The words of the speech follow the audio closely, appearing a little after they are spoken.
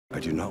I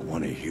do not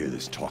want to hear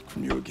this talk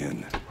from you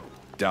again.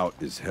 Doubt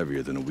is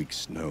heavier than a week's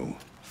snow.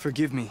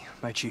 Forgive me,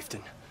 my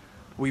chieftain.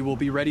 We will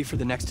be ready for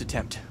the next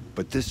attempt.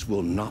 But this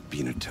will not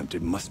be an attempt.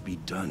 It must be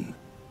done.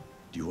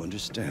 Do you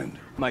understand?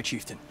 My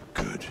chieftain.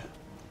 Good.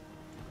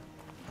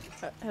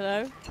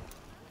 Hello?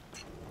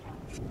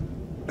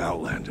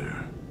 Outlander,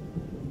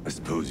 I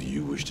suppose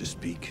you wish to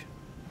speak?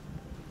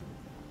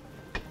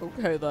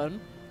 Okay then.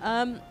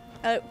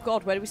 Oh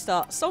god, where do we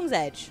start? Song's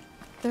Edge.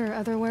 There are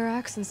other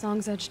Weraks in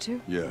Song's Edge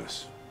too?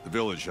 Yes. The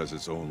village has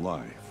its own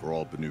life, for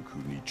all Banuk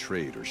who need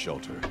trade or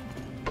shelter.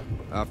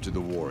 After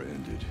the war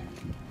ended,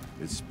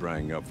 it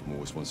sprang up from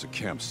what was once a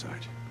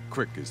campsite,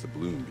 quick as the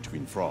bloom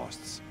between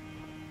frosts.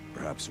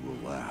 Perhaps it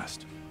will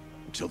last,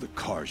 until the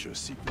Karja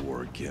seek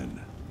war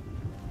again.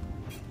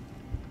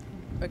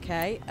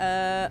 Okay,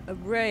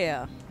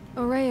 Araya.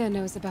 Oraya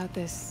knows about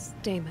this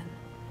Damon.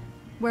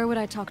 Where would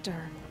I talk to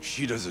her?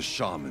 She does a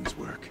shaman's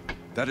work.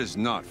 That is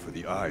not for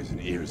the eyes and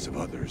ears of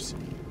others.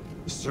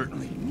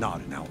 Certainly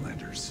not an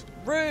Outlander's.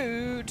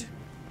 Rude!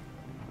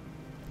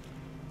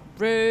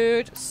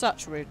 Rude.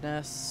 Such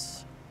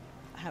rudeness.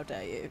 How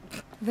dare you?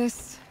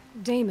 This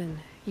Damon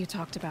you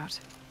talked about.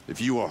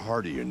 If you are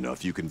hardy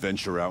enough, you can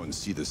venture out and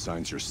see the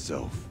signs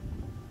yourself.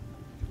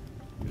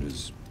 It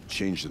has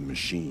changed the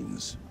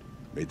machines,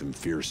 made them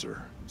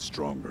fiercer,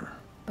 stronger.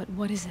 But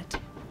what is it?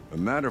 A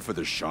matter for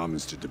the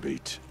shamans to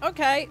debate.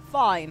 Okay,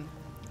 fine.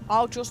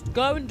 I'll just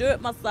go and do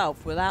it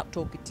myself without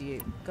talking to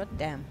you. God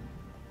damn.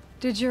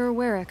 Did your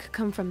Werak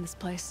come from this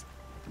place?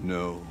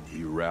 No,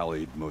 we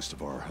rallied most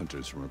of our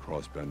hunters from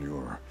across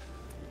Banur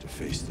to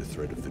face the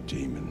threat of the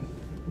demon.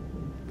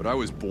 But I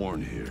was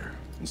born here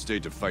and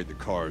stayed to fight the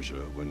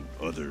Karja when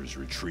others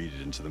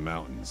retreated into the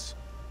mountains.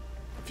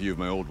 A few of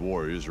my old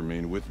warriors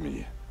remained with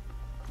me,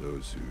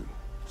 those who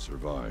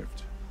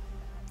survived.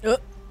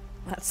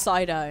 That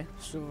side-eye.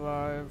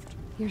 Survived.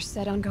 You're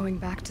set on going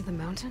back to the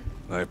mountain?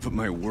 I put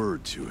my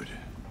word to it.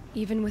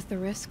 Even with the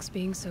risks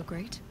being so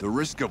great? The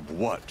risk of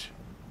what?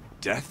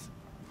 Death?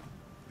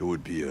 It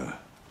would be a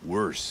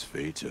worse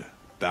fate to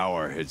bow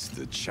our heads to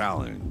the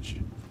challenge.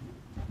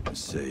 To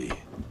say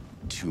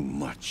too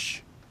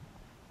much.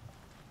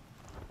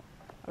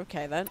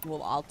 Okay then.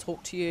 Well, I'll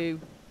talk to you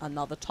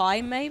another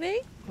time, maybe?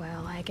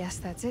 Well, I guess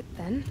that's it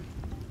then.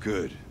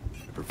 Good.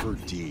 I prefer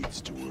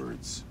deeds to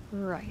words.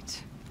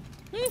 Right.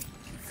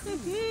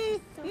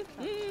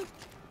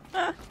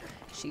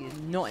 She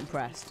is not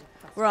impressed.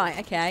 Right,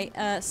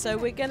 okay. So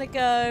we're going to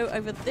go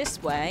over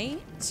this way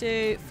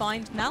to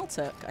find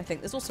Naltuk. I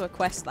think there's also a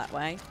quest that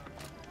way.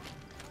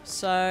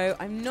 So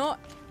I'm not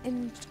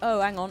in... Oh,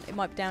 hang on. It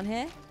might be down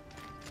here.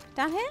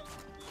 Down here?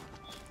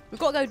 We've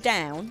got to go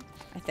down,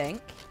 I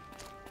think.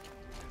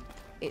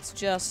 It's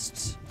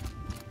just...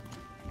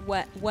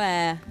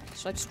 Where?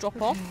 Should I just drop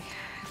off?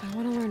 If I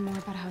want to learn more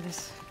about how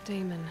this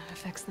Damon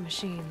affects the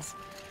machines,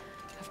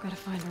 I've got to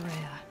find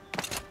Araya.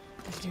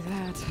 To do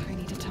that, I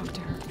need to talk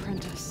to her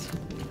apprentice,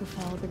 who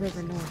followed the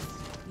river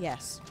north.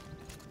 Yes.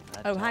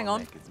 Oh, hang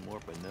on.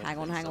 Hang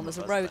on. There's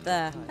a road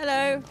there.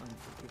 Hello.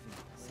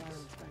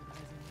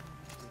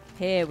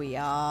 Here we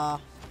are.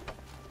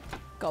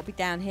 Gotta be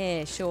down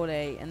here,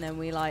 surely. And then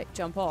we, like,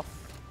 jump off.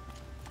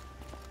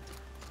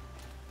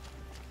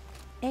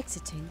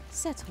 Exiting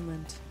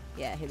settlement.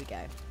 Yeah, here we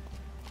go.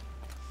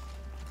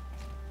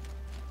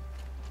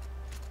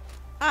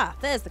 Ah,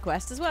 there's the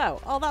quest as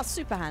well. Oh, that's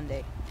super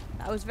handy.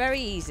 That was very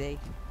easy.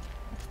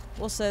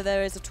 Also,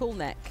 there is a tall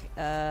neck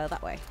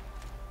that way.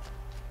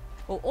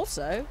 Well,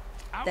 also,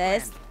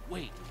 there's...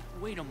 Wait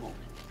a moment.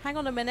 Hang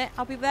on a minute.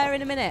 I'll be there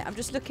in a minute. I'm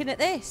just looking at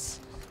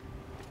this.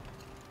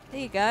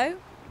 There you go.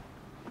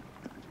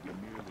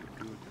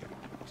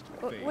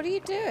 What are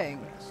you doing?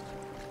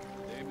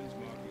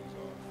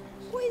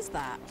 What is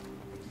that?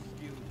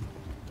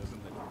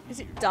 Is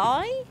it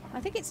dye?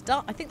 I think it's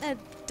dye. I think they're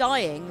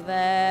dyeing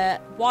their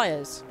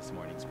wires. This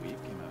morning's weave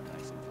came out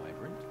nice and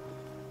vibrant.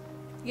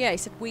 Yeah, he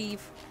said weave.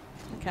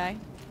 Okay.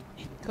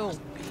 Cool.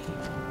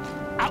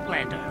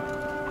 Outlander!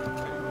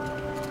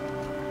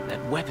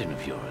 That weapon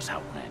of yours,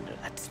 Outlander,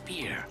 that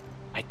spear.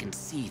 I can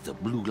see the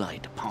blue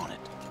light upon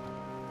it.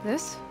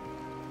 This?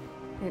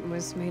 It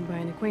was made by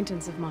an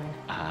acquaintance of mine.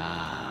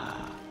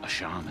 Ah, a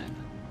shaman.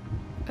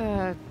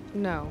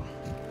 No.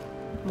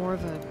 More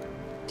of a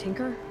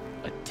tinker?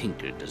 A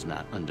tinker does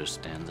not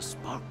understand the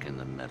spark in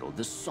the metal,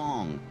 the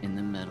song in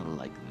the metal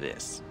like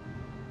this.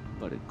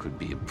 But it could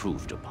be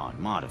improved upon,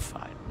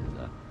 modified, with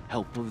the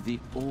help of the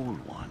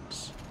old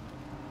ones.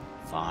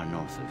 Far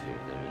north of here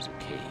there is a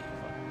cave,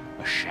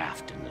 a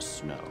shaft in the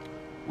snow.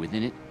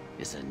 Within it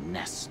is a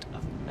nest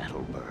of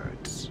metal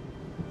birds.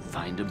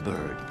 Find a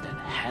bird that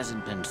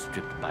hasn't been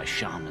stripped by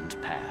shamans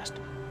past.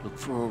 Look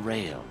for a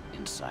rail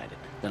inside it,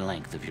 the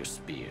length of your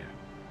spear.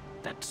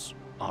 That's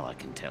all I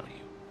can tell you.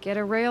 Get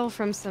a rail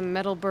from some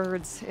metal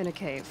birds in a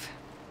cave.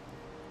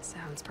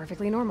 Sounds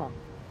perfectly normal.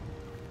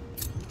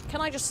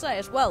 Can I just say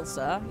as well,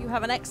 sir, you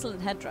have an excellent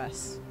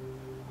headdress.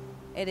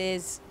 It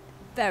is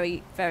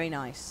very, very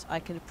nice. I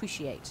can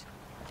appreciate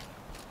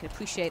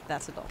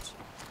that a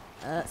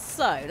lot.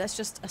 So, let's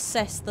just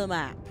assess the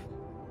map.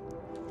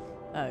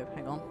 Oh,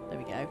 hang on. There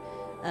we go.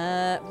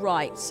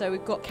 Right, so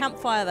we've got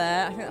campfire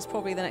there. I think that's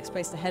probably the next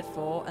place to head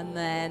for. And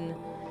then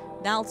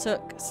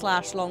Naltuk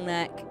 /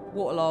 Longneck,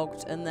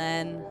 waterlogged, and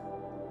then...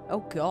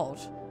 Oh, God.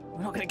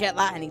 We're not going to get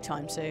that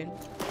anytime soon.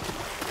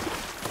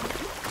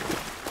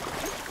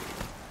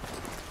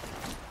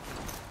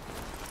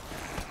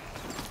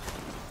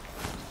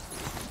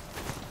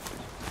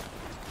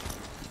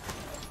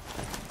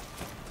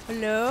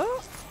 Hello?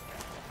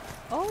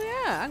 Oh,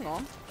 yeah, hang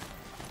on.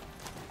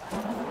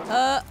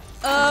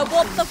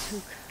 What the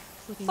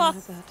fuck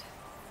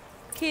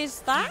is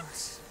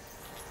that?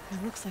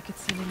 It looks like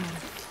it's sending out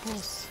a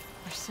pulse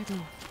or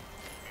signal.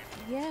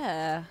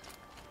 Yeah.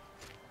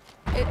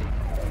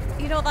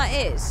 You know what that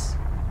is?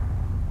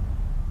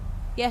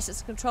 Yes,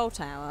 it's a control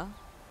tower,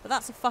 but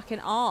that's a fucking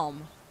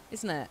arm,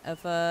 isn't it,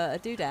 of a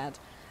doodad?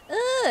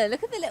 Ugh,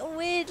 look at the little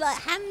weird, like,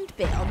 hand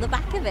bit on the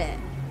back of it.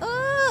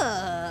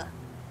 Ugh.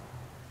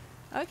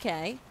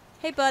 Okay.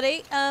 Hey,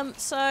 buddy.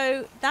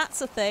 So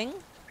that's a thing.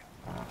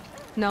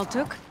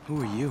 Naltuk?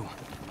 Who are you?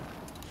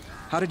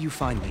 How did you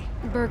find me?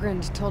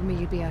 Bergrand told me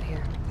you'd be out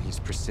here. He's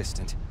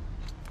persistent.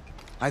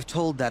 I've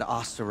told that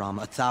Oseram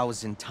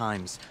 1,000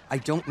 times. I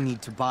don't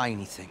need to buy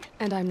anything.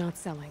 And I'm not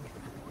selling.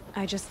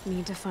 I just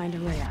need to find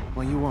Araya.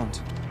 Well, you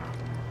won't.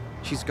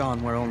 She's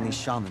gone where only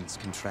shamans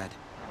can tread.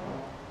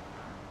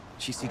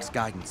 She seeks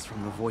guidance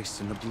from the voice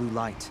in the blue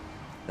light.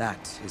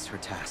 That is her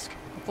task.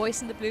 The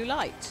voice in the blue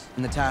light?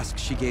 And the task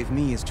she gave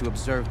me is to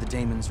observe the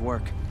daemon's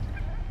work.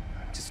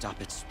 To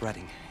stop it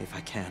spreading, if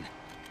I can.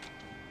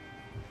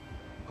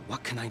 But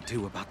what can I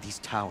do about these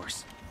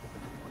towers?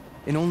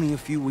 In only a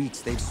few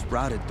weeks, they've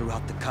sprouted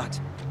throughout the cut.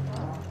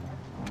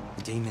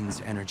 The daemon's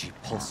energy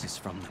pulses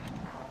from them.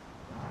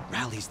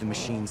 Rallies the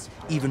machines,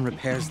 even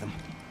repairs them.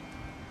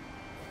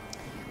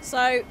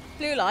 So,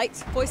 blue light,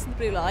 voice in the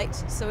blue light.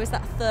 So is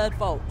that a third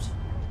vault?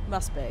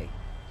 Must be.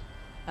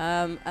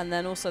 And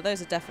then also,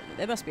 those are definitely...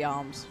 There must be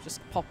arms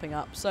just popping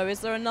up. So is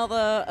there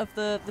another of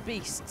the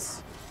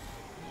beasts?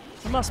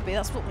 There must be.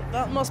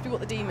 That must be what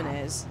the demon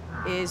is.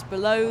 Is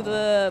below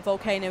the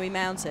volcano-y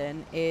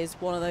mountain is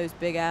one of those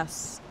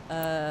big-ass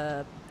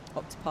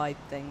octopi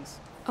things.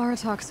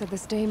 Aratak said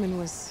this daemon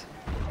was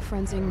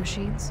frenzying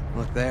machines.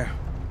 Look there.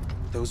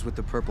 Those with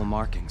the purple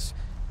markings.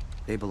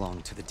 They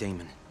belong to the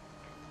daemon.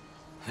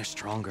 They're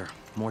stronger,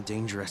 more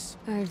dangerous.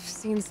 I've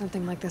seen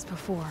something like this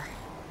before.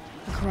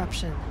 A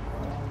corruption.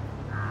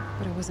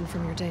 But it wasn't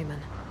from your daemon.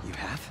 You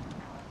have?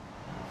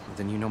 Well,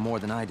 then you know more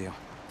than I do.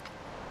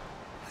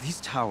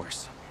 These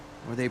towers,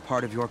 were they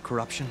part of your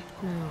corruption?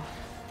 No.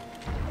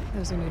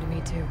 Those are new to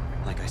me too.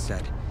 Like I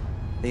said,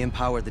 they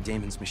empower the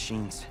daemon's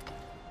machines.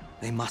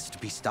 They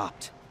must be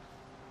stopped.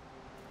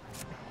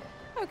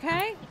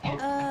 Okay.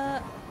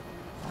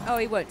 Oh,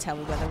 he won't tell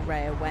me where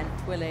Araya went,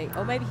 will he?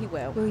 Or maybe he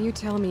will. Will you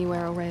tell me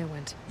where Araya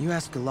went? You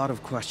ask a lot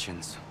of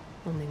questions.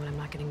 Only when I'm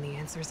not getting the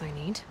answers I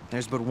need.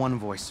 There's but one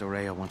voice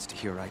Araya wants to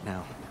hear right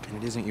now,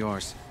 and it isn't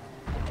yours.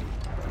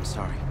 I'm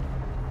sorry.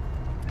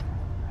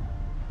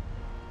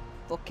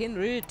 Fucking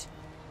rude.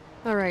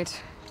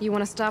 Alright, you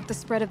want to stop the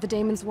spread of the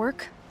daemon's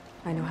work?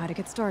 I know how to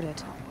get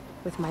started.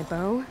 With my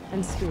bow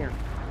and spear.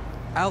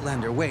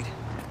 Outlander, wait.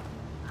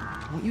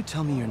 Won't you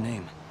tell me your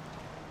name?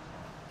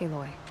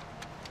 Aloy.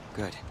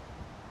 Good.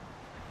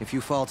 If you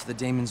fall to the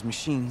daemon's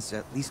machines,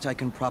 at least I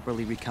can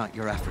properly recount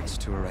your efforts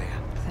to Araya.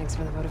 Thanks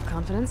for the vote of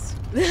confidence.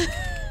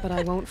 But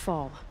I won't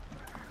fall.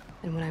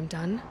 And when I'm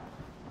done,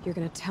 you're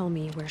gonna tell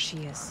me where she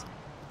is.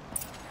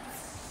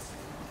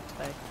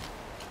 Okay.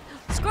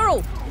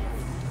 Squirrel!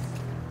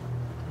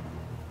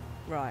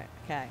 Right,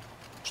 okay.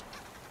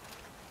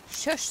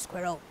 Shush,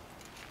 squirrel.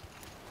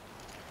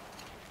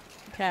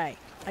 Okay.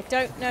 I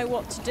don't know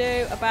what to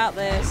do about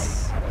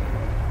this.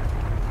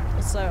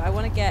 Also, I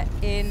want to get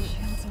in...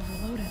 Shield's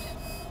overloaded.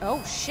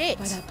 Oh, shit!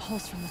 By that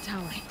pulse from the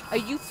tower. Are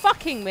you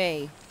fucking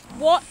me?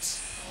 What?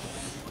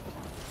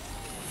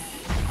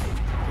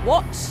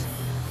 What?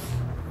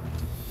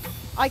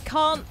 I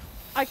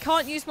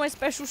can't use my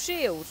special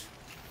shield.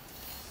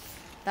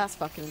 That's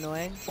fucking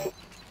annoying.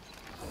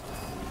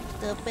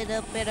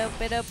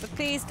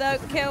 Please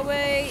don't kill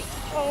me.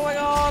 Oh my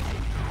god.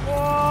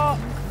 Whoa.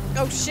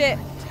 Oh shit.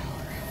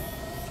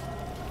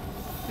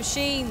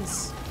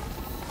 Machines.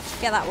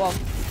 Get that one.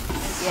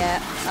 Yeah,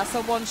 that's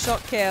a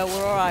one-shot kill.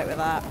 We're alright with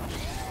that.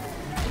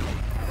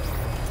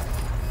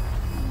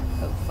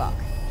 Oh fuck.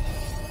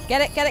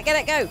 Get it, get it, get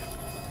it, go.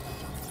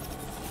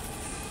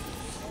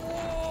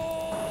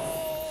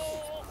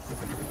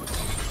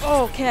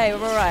 Okay,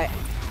 we're alright.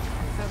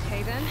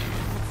 Okay then,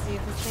 let's see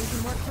if this thing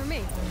can work for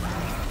me.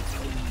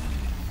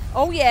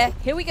 Oh yeah,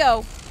 here we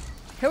go.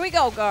 Here we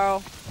go,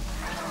 girl.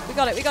 We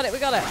got it, we got it, we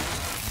got it.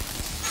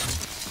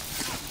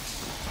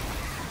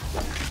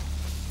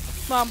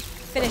 Come on,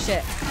 finish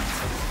it.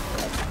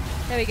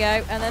 There we go,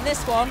 and then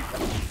this one.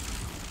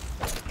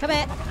 Come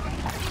here.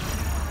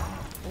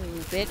 Oh,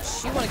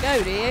 bitch, you want to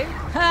go, do you?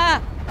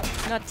 Ha!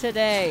 Not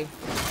today.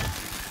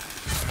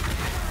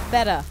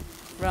 Better.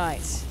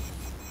 Right.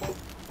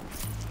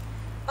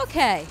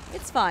 Okay,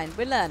 it's fine.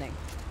 We're learning.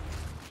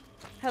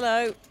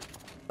 Hello.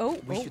 Oh,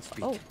 We should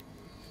speak. Oh.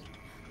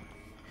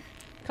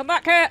 Come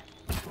back here.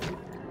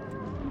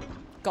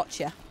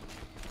 Gotcha.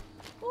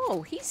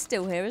 Oh, he's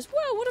still here as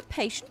well. What a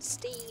patient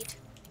steed.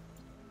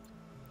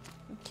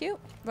 Cute.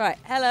 Right,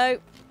 hello.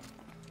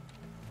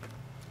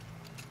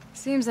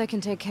 Seems I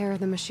can take care of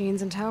the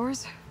machines and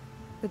towers.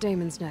 The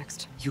daemon's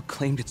next. You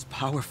claimed its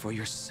power for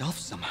yourself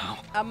somehow.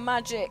 A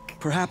magic.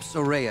 Perhaps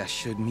Aurea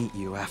should meet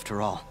you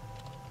after all.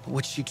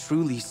 What she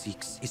truly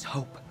seeks is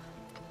hope.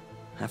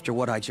 After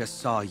what I just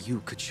saw,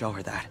 you could show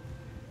her that.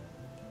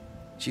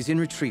 She's in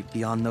retreat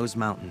beyond those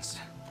mountains,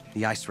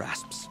 the ice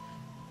rasps.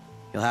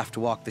 You'll have to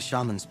walk the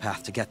shaman's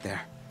path to get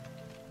there.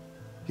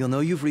 You'll know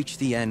you've reached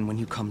the end when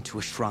you come to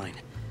a shrine.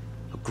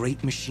 A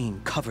great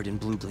machine covered in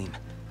blue gleam.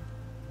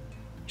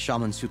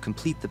 Shamans who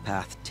complete the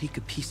path take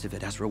a piece of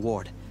it as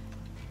reward.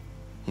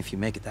 If you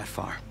make it that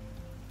far,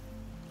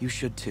 you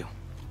should too.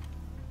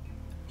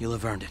 You'll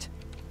have earned it.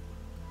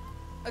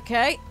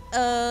 Okay,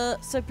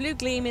 so blue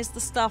gleam is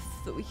the stuff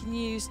that we can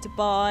use to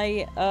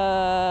buy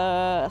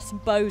some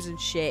bows and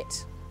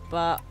shit,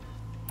 but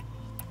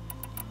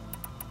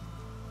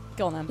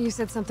go on then. You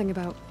said something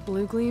about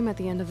blue gleam at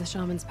the end of the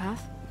shaman's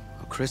path?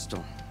 A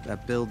crystal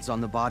that builds on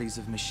the bodies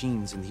of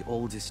machines in the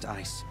oldest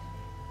ice.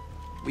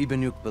 We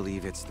Banuk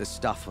believe it's the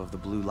stuff of the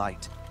blue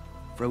light,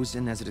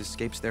 frozen as it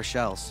escapes their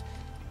shells.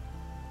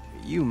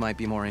 You might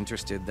be more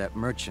interested that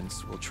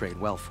merchants will trade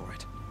well for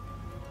it.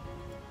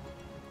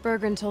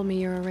 Bergren told me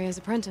you're Aurea's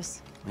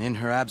apprentice. In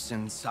her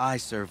absence, I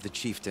serve the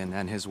chieftain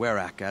and his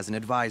werak as an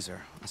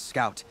advisor, a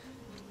scout,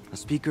 a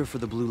speaker for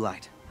the blue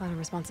light. A lot of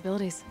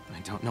responsibilities. I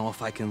don't know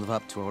if I can live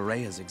up to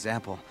Aurea's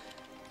example,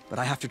 but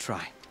I have to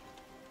try.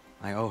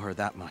 I owe her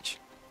that much.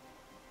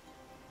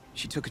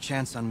 She took a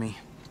chance on me,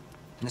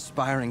 an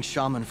aspiring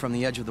shaman from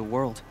the edge of the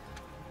world.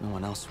 No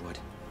one else would.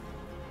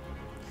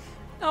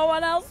 No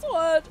one else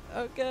would.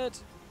 Oh, good.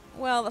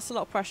 Well, that's a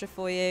lot of pressure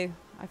for you.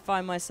 I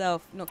find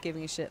myself not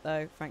giving a shit,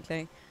 though,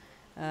 frankly.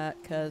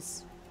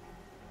 Because,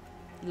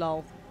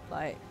 lol,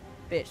 like,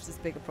 bitch, there's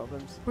bigger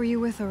problems. Were you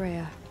with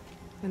Aurea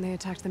when they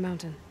attacked the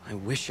mountain? I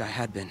wish I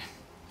had been,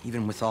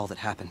 even with all that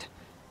happened.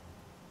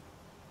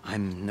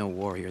 I'm no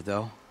warrior,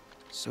 though,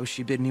 so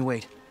she bid me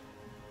wait.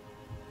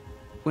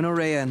 When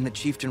Aurea and the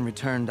chieftain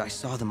returned, I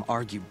saw them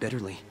argue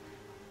bitterly.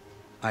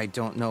 I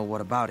don't know what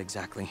about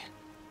exactly.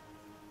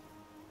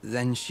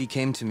 Then she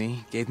came to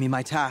me, gave me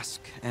my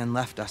task, and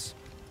left us.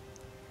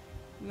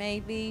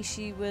 Maybe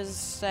she was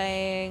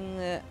saying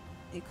that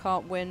you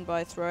can't win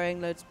by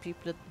throwing loads of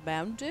people at the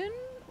mountain?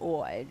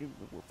 Or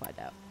we'll find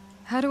out.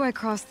 How do I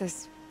cross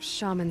this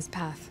shaman's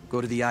path?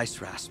 Go to the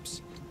ice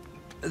rasps.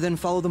 Then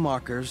follow the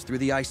markers through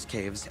the ice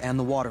caves and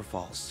the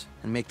waterfalls,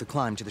 and make the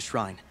climb to the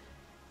shrine.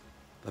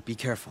 But be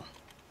careful.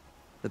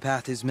 The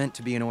path is meant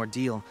to be an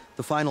ordeal,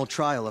 the final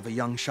trial of a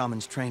young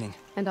shaman's training.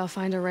 And I'll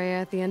find Aurea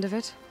at the end of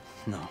it?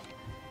 No.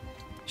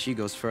 She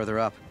goes further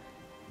up,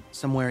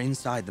 somewhere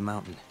inside the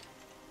mountain.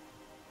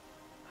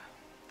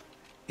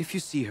 If you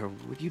see her,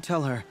 would you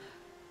tell her,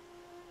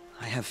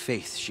 I have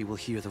faith she will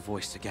hear the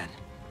voice again.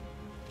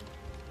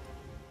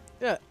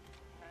 Yeah.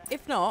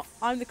 If not,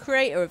 I'm the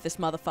creator of this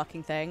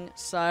motherfucking thing,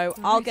 so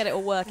I'll get it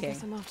all I working.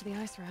 guess I'm off to the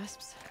ice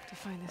rasps to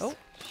find this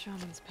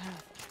shaman's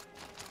path.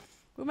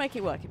 We'll make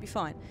it work, it'll be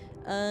fine.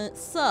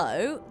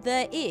 So,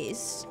 there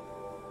is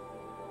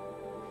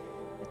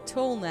a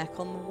tall neck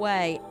on the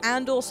way,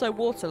 and also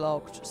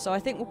waterlogged. So I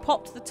think we'll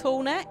pop to the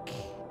tall neck,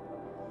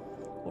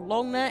 or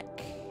long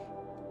neck,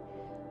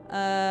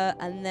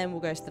 and then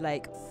we'll go to the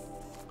lake.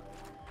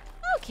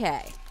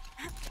 Okay.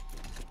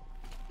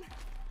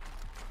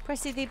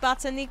 Pressy the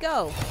button, you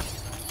go.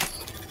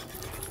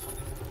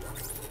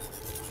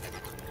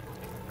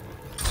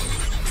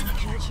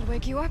 That should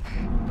wake you up.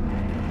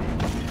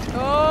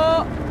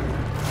 Oh!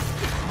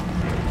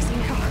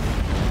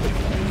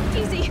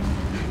 Easy. You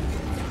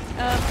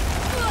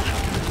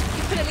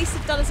could at least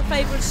have done us a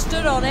favour and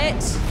stood on it.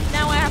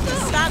 Now I have to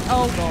stand.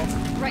 Oh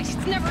god. Right,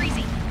 it's never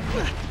easy.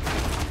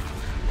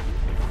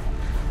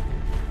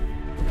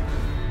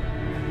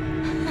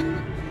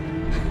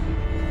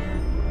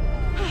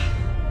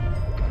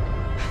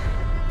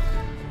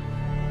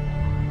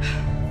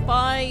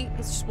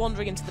 It's just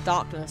wandering into the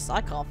darkness.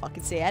 I can't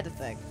fucking see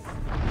anything.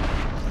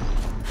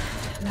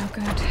 No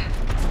good.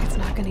 It's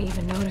not gonna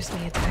even notice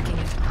me attacking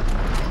it.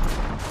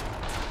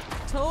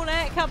 Tall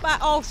neck, come back.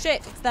 Oh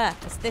shit, it's there.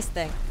 It's this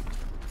thing.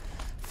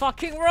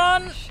 Fucking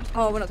run!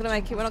 Oh, we're not gonna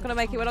make it. We're not gonna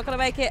make it. We're not gonna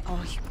make it.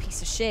 Oh, you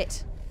piece of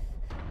shit.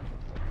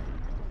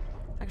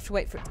 I have to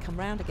wait for it to come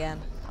round again,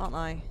 aren't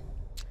I?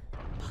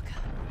 Bugger.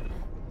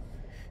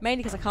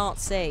 Mainly because I can't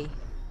see.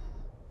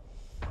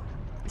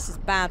 This is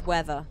bad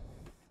weather.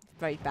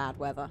 Very bad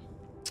weather.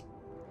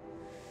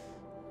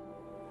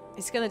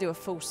 It's going to do a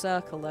full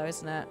circle though,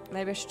 isn't it?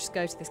 Maybe I should just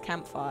go to this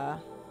campfire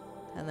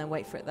and then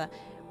wait for it there.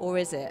 Or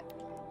is it?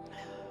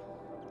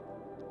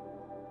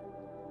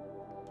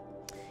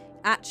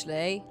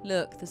 Actually,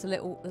 look, there's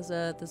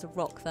a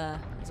rock there.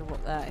 There's a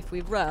rock there. If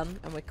we run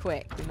and we're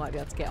quick, we might be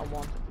able to get on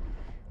one.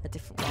 A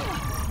different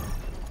one.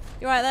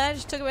 You right there?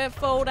 Just took a bit of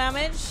fall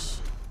damage.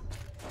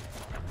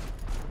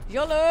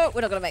 YOLO!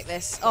 We're not going to make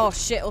this. Oh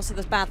shit, also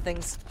there's bad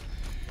things.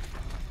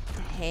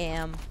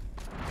 Ham.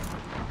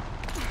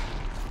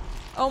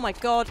 Oh my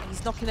god,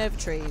 he's knocking over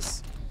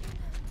trees.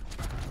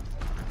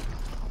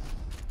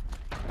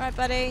 Right,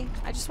 buddy.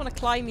 I just want to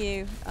climb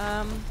you.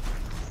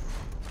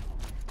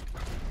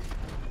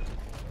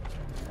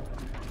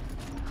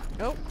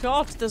 Oh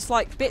god, there's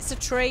like bits of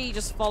tree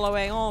just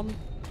following on.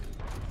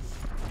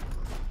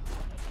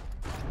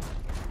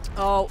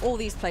 Oh, all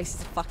these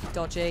places are fucking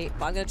dodgy,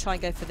 but I'm going to try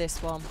and go for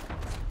this one.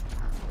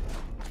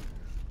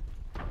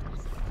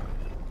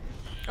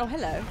 Oh,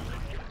 hello.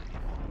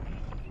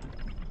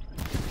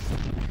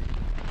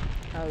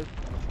 Oh,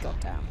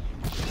 goddamn.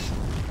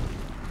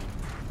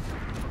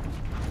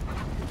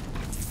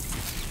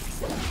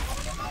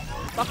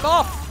 Fuck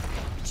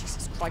off!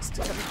 Jesus Christ.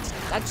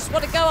 I just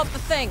want to go up the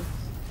thing.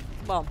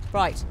 Come on,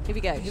 right. Here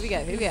we go, here we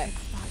go, here we go.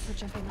 Spot for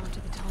jumping onto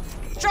the tunnel.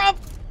 Jump!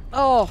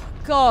 Oh,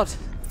 God.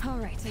 All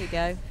right. Here we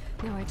go.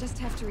 Now I just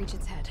have to reach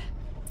its head.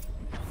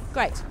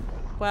 Great.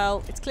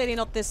 Well, it's clearly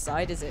not this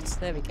side, is it?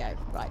 There we go.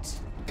 Right.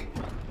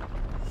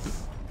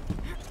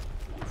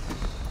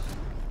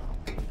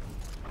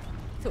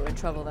 Thought we were in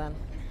trouble then.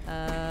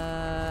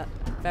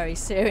 Very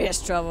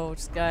serious trouble.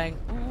 Just going,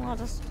 oh, I'll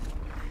just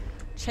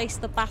chase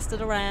the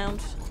bastard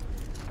around.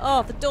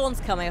 Oh, the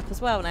dawn's coming up as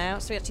well now,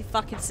 so we actually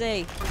fucking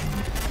see.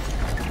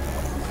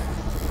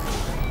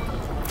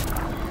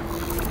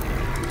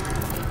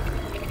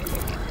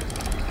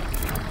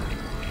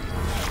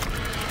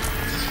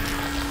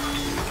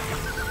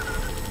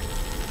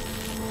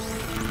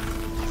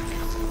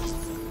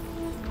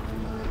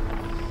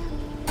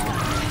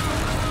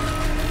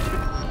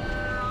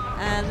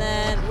 And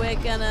then we're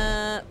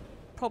gonna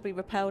probably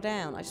rappel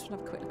down. I just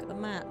want to have a quick look at the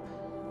map.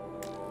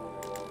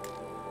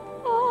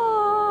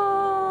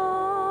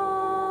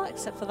 Oh,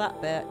 except for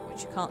that bit,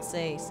 which you can't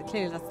see. So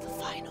clearly that's the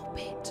final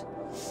bit.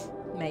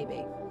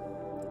 Maybe.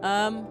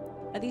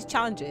 Are these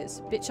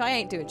challenges? Bitch, I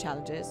ain't doing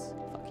challenges.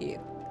 Fuck you.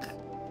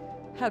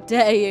 How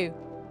dare you?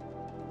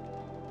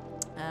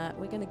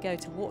 We're gonna go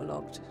to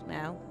waterlogged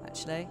now,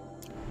 actually.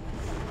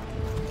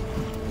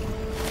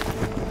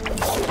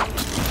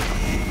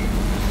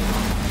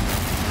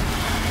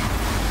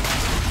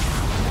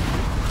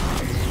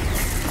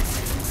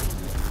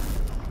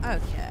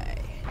 Okay,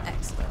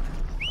 excellent.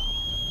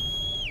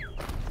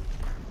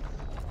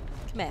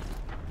 Come here.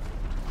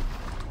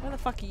 Where the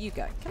fuck are you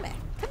going? Come here.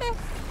 Come here.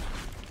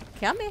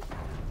 Come here.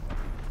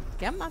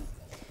 Come on.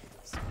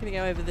 So I'm gonna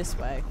go over this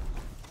way.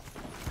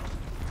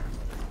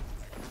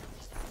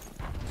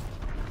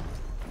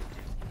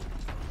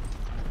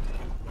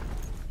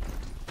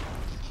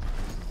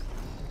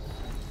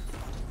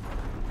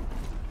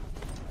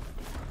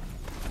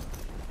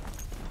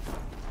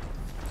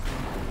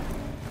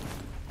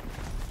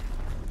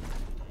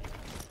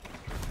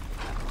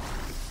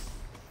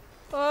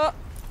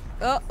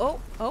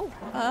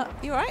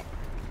 You alright?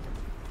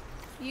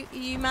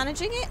 You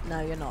managing it?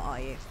 No, you're not, are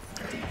you? I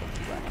didn't think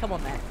you were. Come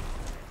on then.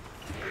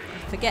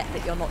 Forget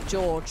that you're not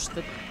George,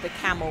 the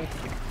camel.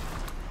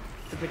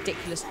 The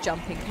ridiculous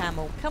jumping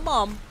camel. Come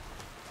on.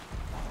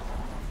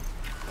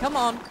 Come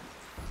on.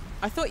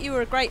 I thought you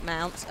were a great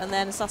mount, and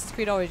then Assassin's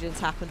Creed Origins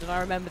happened, and I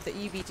remembered that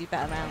you do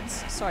better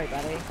mounts. Sorry,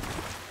 buddy.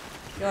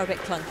 You're a bit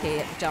clunky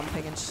at the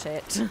jumping and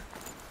shit.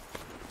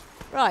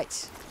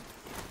 Right.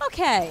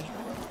 Okay.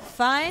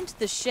 Find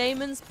the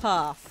shaman's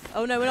path.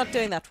 Oh no, we're not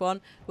doing that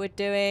one. We're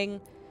doing...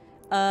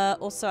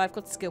 also, I've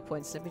got skill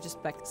points. Let me just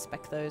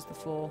spec those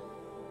before...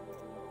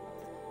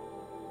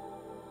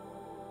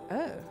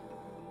 Oh.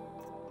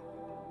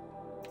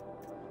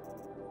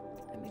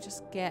 Let me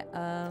just get...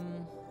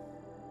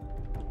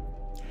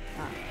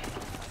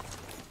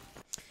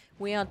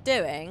 We are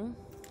doing...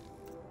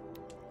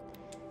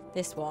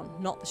 this one,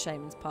 not the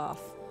shaman's path.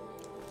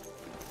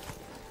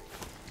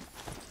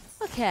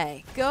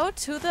 Okay, go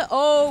to the...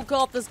 oh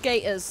god, there's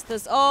gators.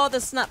 There's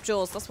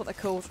snapjaws. That's what they're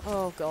called.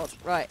 Oh god.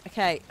 Right.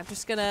 Okay. I'm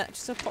just gonna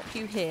pop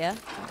you here.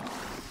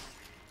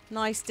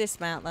 Nice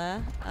dismount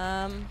there.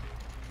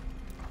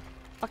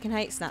 Fucking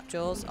hate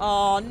snapjaws.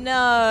 Oh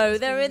no,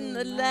 they're in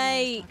the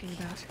lake.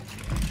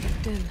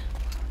 In.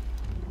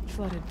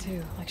 Flooded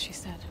too, like she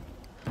said.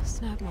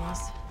 Snap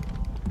moss.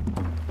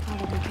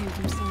 Probably came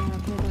from somewhere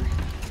upriver.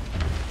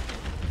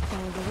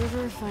 Follow the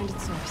river, find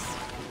its source.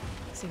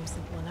 Seems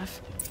simple enough.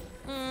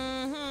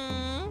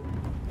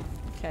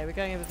 Okay, we're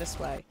going over this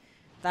way.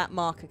 That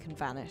marker can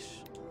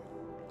vanish.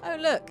 Oh,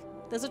 look.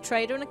 There's a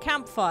trader and a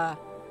campfire.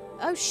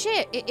 Oh,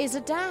 shit. It is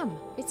a dam.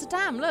 It's a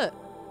dam. Look.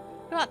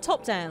 Look at that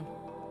top down.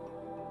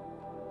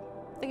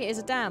 I think it is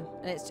a dam.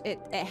 And it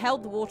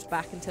held the water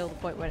back until the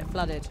point where it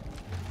flooded.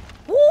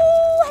 Woo!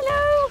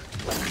 Hello!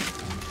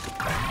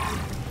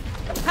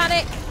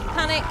 Panic!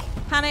 Panic!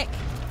 Panic!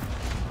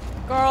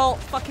 Girl,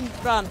 fucking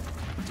run.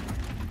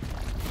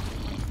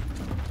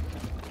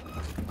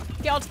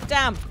 Get onto the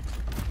dam.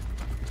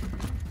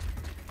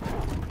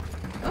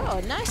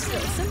 Oh, nice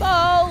little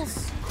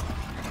symbols.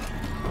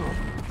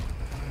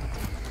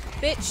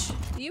 Bitch,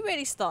 are you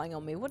really starting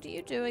on me? What do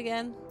you do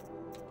again?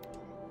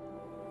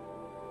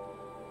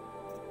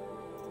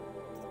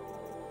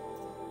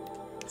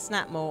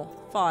 Snap more.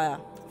 Fire.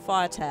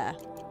 Fire tear.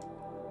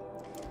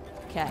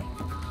 Okay.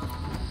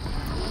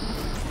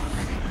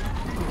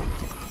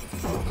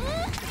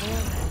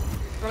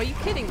 Are you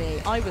kidding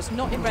me? I was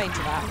not in range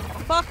of that.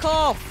 Fuck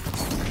off!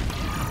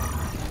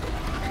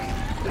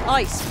 The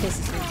ice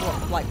pisses me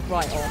like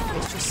right off.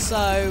 It's just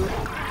so...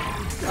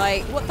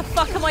 Like, what the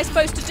fuck am I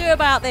supposed to do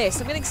about this?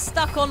 I'm getting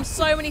stuck on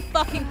so many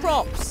fucking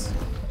props.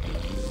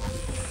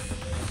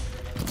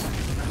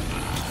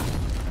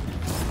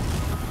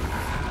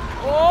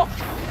 Oh!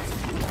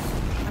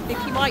 I think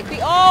he might be...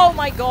 Oh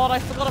my god, I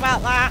forgot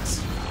about that.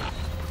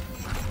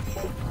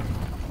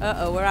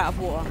 Uh-oh, we're out of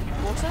water.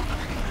 Water?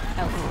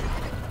 Help.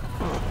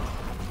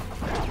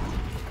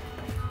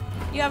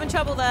 You having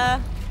trouble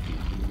there?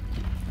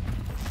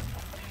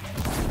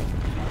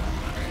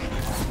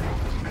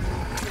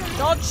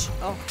 Dodge!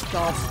 Oh,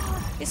 God.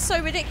 It's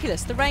so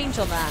ridiculous, the range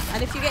on that.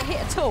 And if you get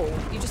hit at all,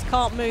 you just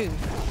can't move.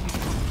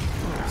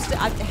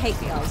 I hate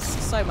the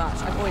ice so much.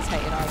 I've always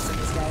hated ice in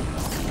this game.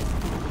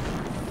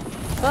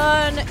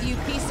 Burn, you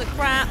piece of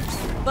crap.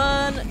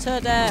 Burn to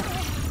death.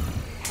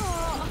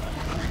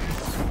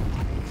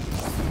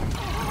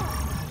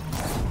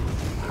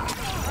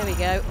 There we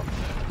go.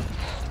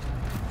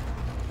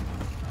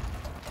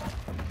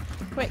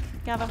 Quick,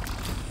 gather.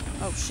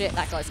 Oh shit,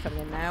 that guy's coming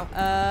in now.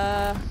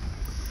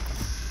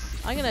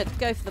 I'm gonna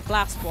go for the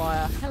blast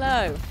wire.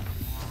 Hello.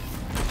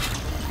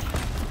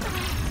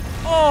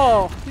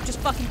 Oh, you just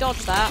fucking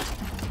dodged that.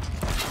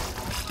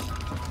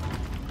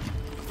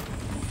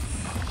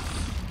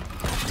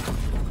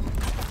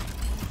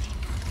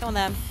 Come on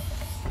then.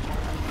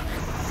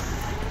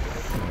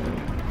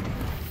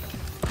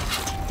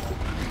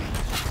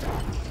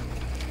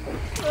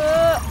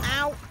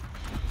 Ow.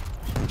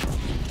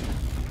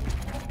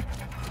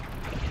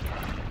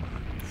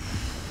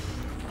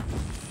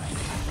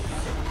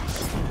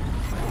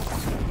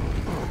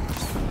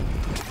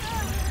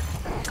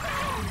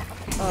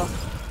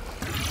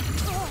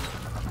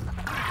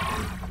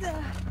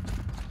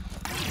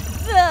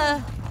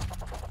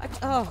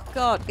 Oh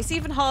god, it's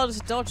even harder to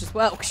dodge as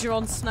well because you're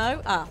on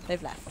snow. Ah,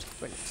 they've left.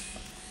 Brilliant.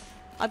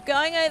 I'm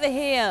going over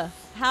here.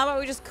 How about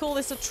we just call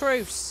this a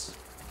truce?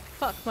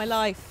 Fuck my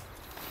life.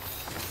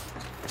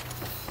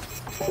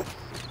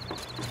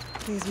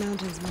 These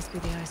mountains must be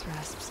the ice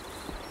rasps.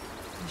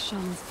 The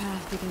shaman's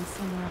path begins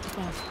somewhere up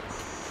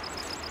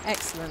above.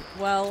 Excellent.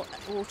 Well,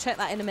 we'll check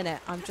that in a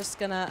minute. I'm just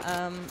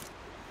gonna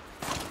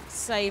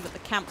save at the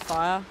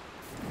campfire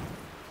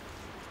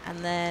and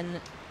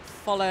then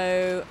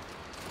follow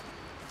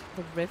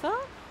the river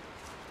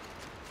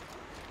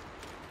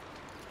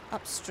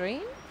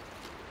upstream.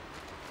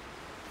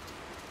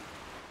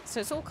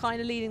 So it's all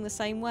kind of leading the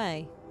same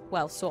way.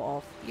 Well, sort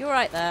of. You're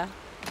right there.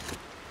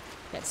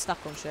 Getting stuck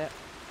on shit.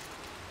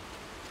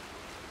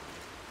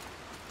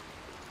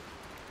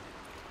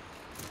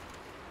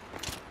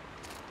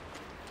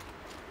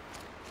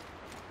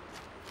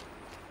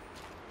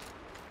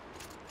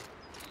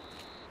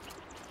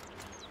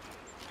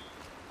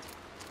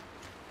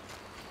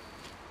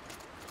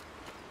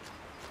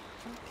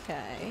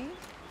 Okay.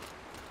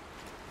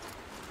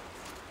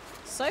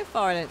 So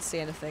far I don't see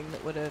anything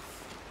that would have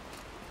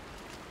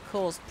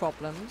caused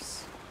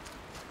problems.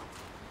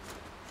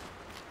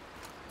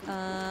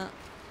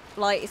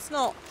 Like, it's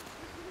not...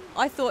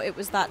 I thought it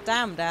was that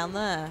dam down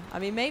there. I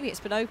mean, maybe it's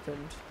been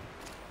opened.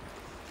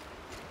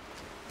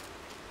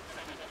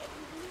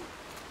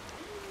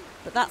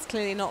 But that's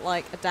clearly not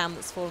like a dam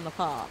that's fallen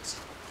apart.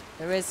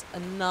 There is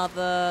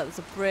another... There's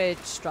a bridge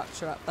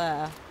structure up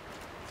there.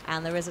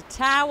 And there is a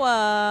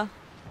tower.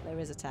 There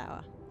is a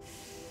tower.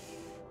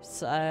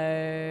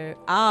 So...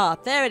 Ah,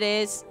 there it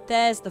is.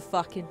 There's the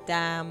fucking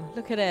dam.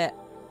 Look at it.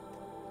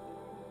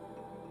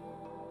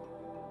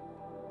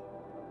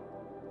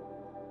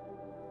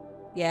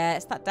 Yeah,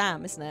 it's that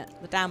dam, isn't it?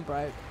 The dam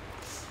broke.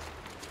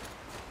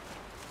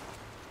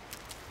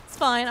 It's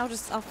fine. I'll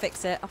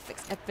fix it. I'll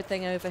fix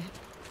everything over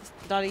this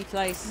bloody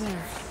place. There.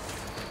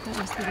 That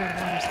must be where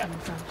the water's coming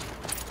from.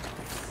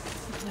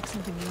 Looks like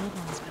something the old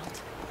ones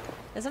built.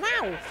 There's an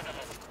owl.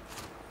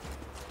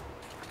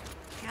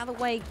 Out of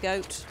the way,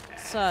 goat.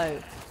 So,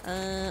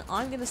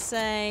 I'm going to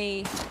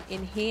say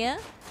in here.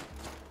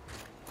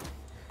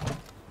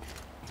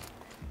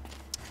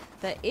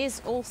 There is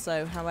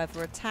also,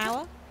 however, a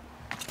tower.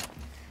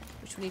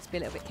 Which we need to be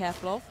a little bit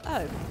careful of.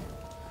 Oh.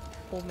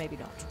 Or maybe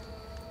not.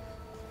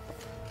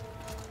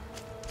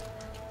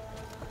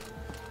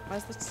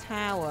 Where's the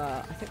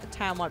tower? I think the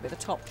tower might be at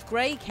the top.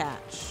 Grey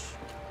catch.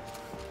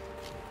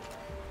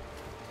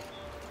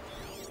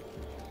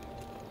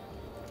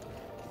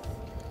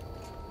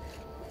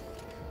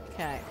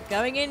 Okay,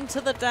 going into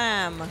the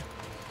dam.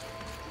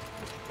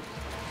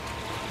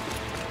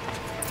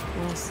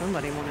 Well,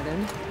 somebody wanted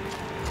in.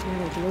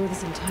 Nearly blew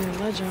this entire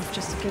ledge off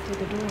just to get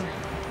through the door.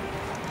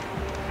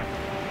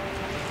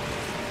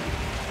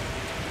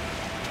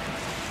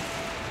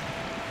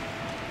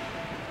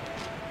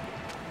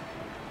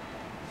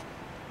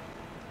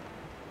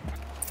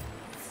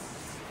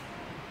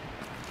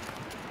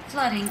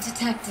 Flooding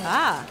detected.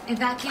 Ah.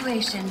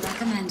 Evacuation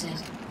recommended.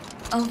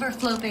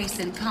 Overflow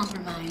basin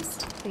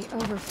compromised. The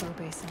overflow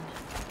basin.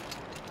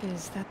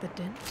 Is that the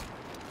den?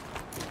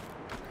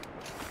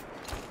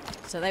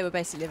 So they were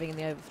basically living in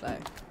the overflow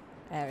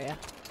area.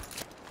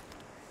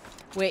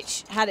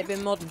 which, had it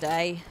been modern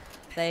day,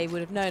 they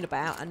would have known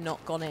about and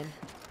not gone in.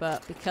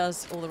 But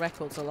because all the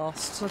records are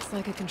lost... Looks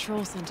like a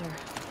control center.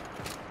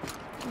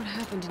 What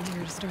happened in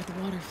here to start the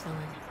water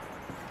flowing?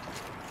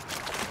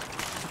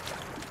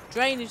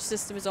 Drainage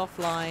system is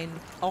offline.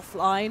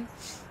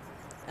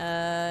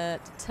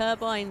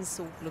 Turbines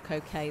all look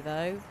okay,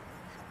 though.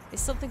 Is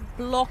something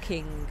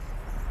blocking?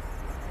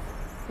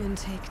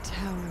 Intake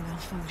tower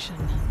malfunction.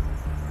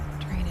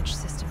 Drainage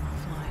system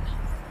offline.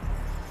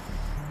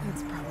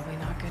 That's probably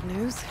not good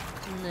news.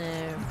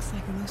 No. Looks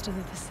like most of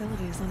the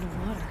facility is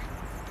underwater.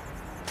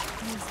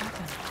 What has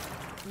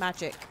happened?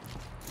 Magic.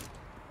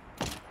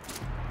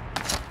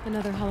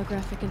 Another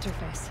holographic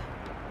interface.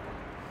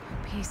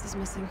 A piece is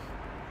missing.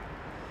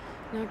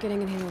 Not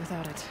getting in here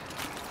without it.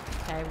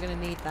 Okay, we're gonna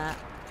need that.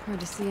 Hard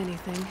to see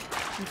anything,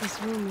 but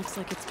this room looks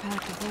like it's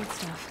packed with old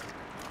stuff.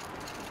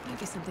 Might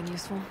be something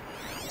useful.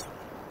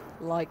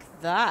 Like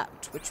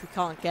that, which we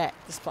can't get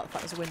despite the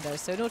fact there's a window.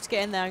 So in order to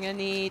get in there, I'm gonna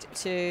need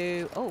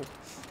to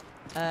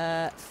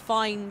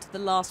find the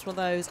last one of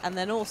those, and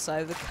then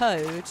also the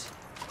code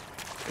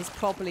is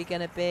probably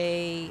gonna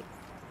be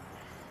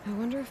I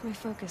wonder if my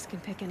focus can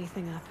pick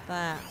anything up.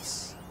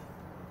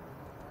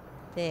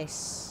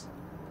 this.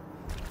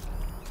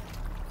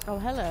 Oh,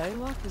 hello.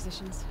 Lock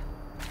positions.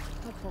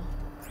 Helpful.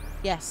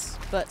 Yes,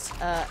 but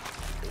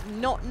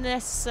not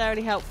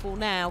necessarily helpful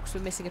now because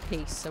we're missing a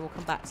piece, so we'll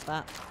come back to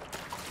that.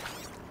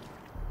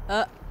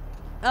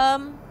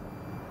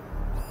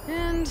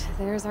 And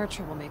there's our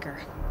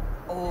troublemaker.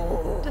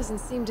 Oh. Doesn't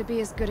seem to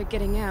be as good at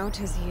getting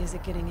out as he is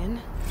at getting in.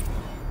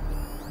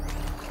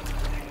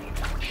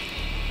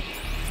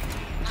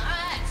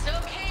 It's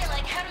okay.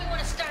 Like, how do we want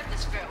to start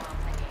this farewell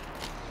thingy?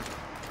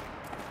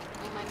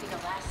 We might be the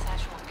last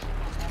actual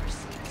people to ever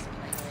see this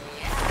place.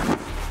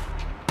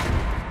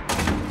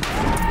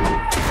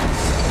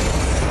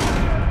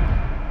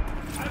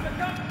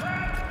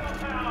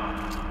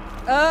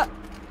 Yeah.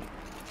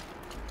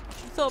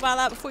 You thought about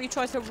that before you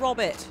tried to rob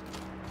it.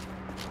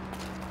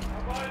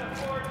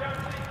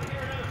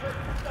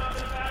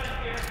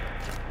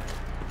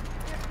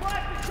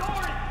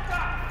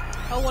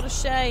 Oh, what a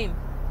shame.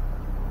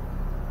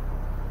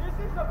 This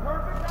is the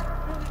perfect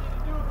opportunity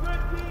to do a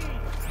good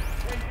deed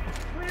and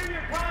clear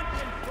your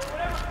conscience for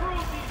whatever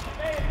cruelties you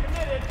may have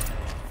committed.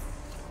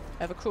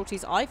 Whatever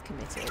cruelties I've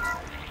committed.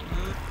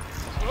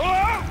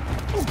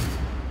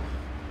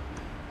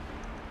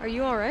 Are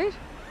you alright?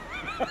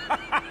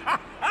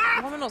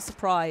 Why am I not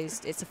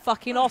surprised? It's a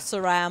fucking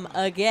Ossaram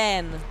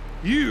again.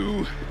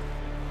 You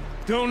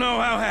don't know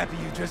how happy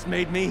you just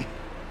made me.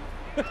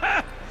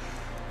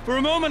 For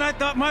a moment, I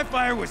thought my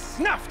fire was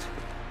snuffed.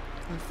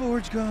 The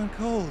forge gone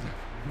cold.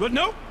 But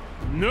nope.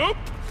 Nope.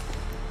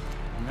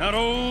 Not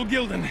old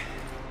Gildan.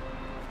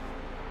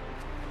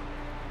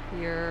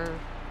 You're...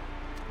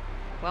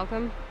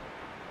 welcome?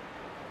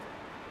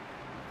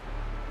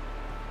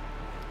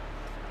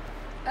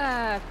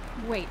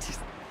 Wait.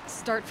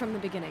 Start from the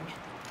beginning.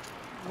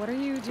 What are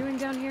you doing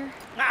down here?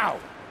 Ow!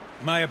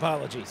 My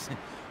apologies.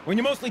 When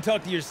you mostly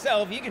talk to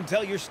yourself, you can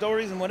tell your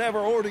stories in whatever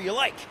order you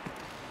like.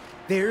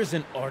 There's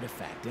an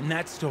artifact in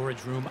that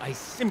storage room I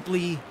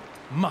simply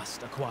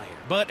must acquire.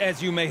 But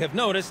as you may have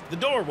noticed, the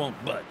door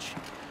won't budge.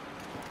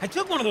 I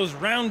took one of those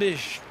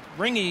roundish,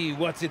 ringy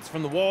what's-its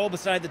from the wall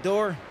beside the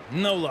door.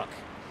 No luck.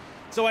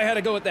 So I had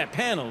to go with that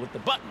panel with the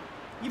button.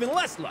 Even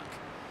less luck.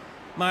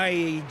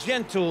 My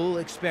gentle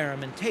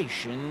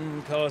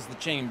experimentation caused the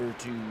chamber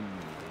to...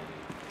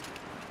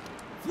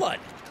 flood.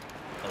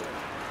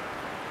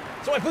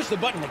 So I pushed the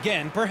button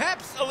again,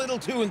 perhaps a little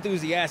too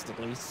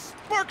enthusiastically.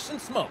 Sparks and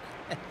smoke.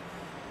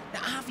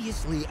 Now,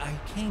 obviously, I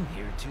came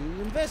here to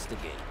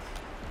investigate.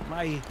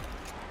 My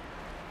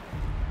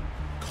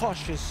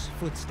cautious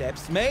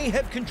footsteps may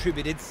have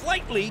contributed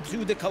slightly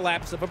to the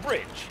collapse of a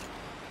bridge.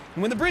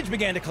 And when the bridge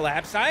began to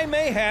collapse, I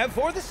may have,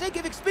 for the sake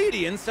of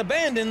expedience,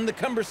 abandoned the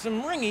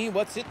cumbersome ringy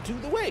what's-it to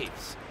the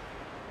waves.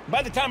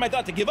 By the time I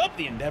thought to give up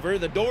the endeavor,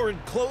 the door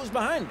had closed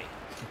behind me.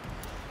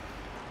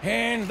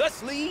 And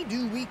thusly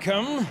do we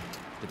come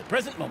to the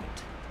present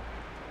moment.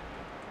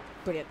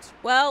 Brilliant.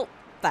 Well,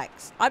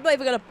 thanks. I'm not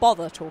even going to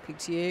bother talking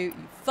to you, you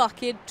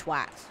fucking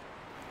twat.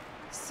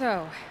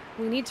 So,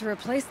 we need to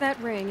replace that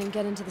ring and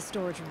get into the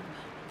storage room.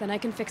 Then I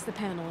can fix the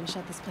panel and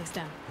shut this place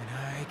down. And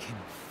I can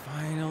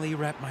finally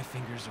wrap my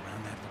fingers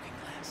around that looking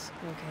glass.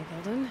 Okay,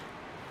 Gildan.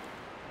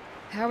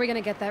 How are we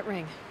gonna get that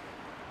ring?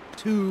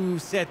 2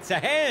 sets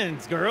of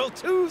hands, girl.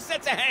 2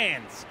 sets of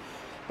hands.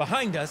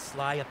 Behind us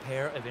lie a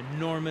pair of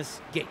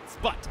enormous gates,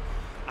 but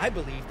I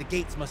believe the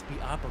gates must be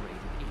operated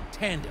in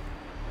tandem.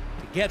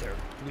 Together,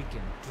 we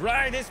can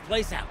dry this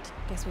place out.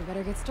 Guess we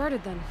better get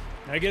started then.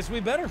 I guess we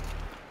better.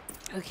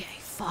 Okay,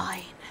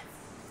 fine.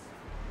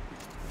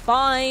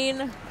 Fine.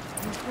 No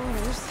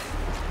quarters.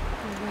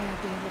 No way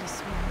I'd be able to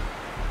swim.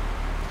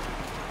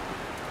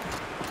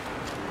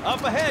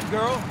 Up ahead,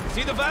 girl.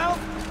 See the valve?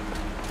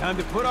 Time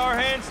to put our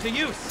hands to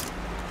use.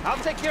 I'll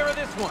take care of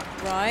this one.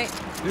 Right.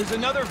 There's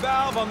another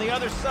valve on the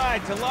other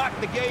side to lock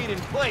the gate in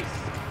place.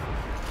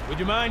 Would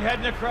you mind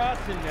heading across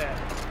and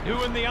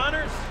doing the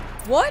honors?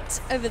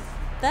 What? Over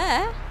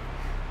there?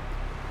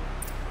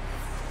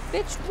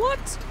 Bitch, what?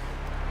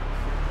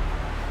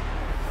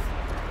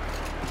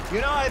 You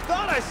know, I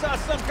thought I saw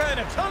some kind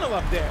of tunnel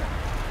up there.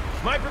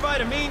 Might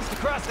provide a means to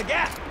cross the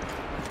gap.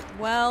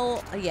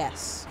 Well,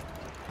 yes.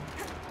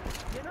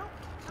 You know,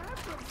 I'm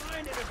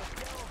reminded of a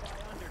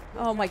delve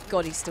Oh my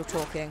god, he's still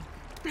talking.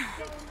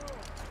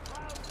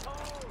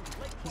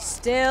 He's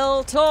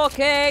still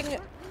talking!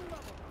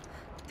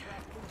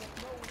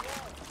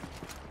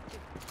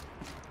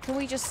 Can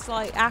we just,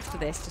 like, after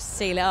this, just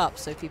seal it up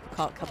so people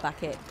can't come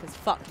back in? Because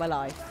fuck my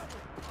life.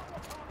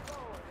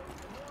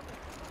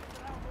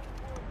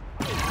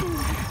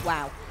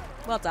 Wow.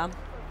 Well done.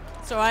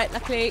 It's alright,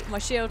 luckily my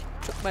shield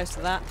took most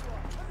of that.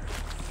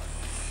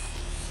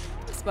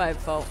 It's my own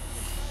fault.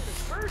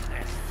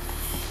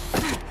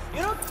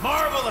 You know,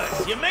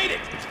 marvelous! You made it!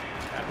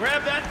 Now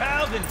grab that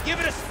valve and give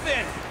it a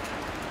spin.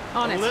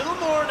 On A it. little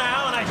more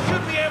now, and I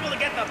should be able to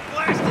get the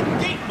blasted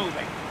gate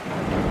moving.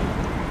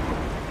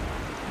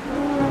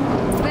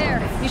 There.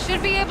 You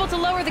should be able to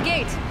lower the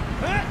gate.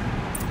 Huh?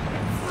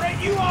 Right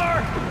you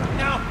are!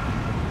 Now,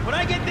 when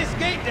I get this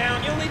gate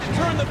down, you'll need to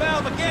turn the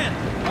valve again.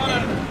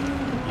 Ought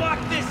to lock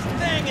this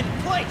thing in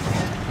place.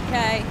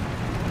 Okay.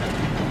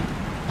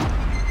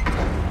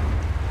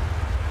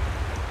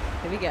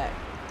 Here we go.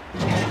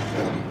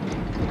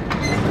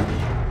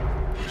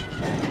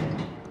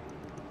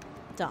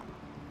 Done.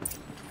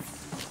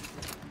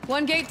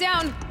 One gate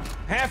down.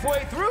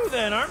 Halfway through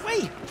then, aren't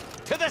we?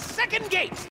 To the second gate!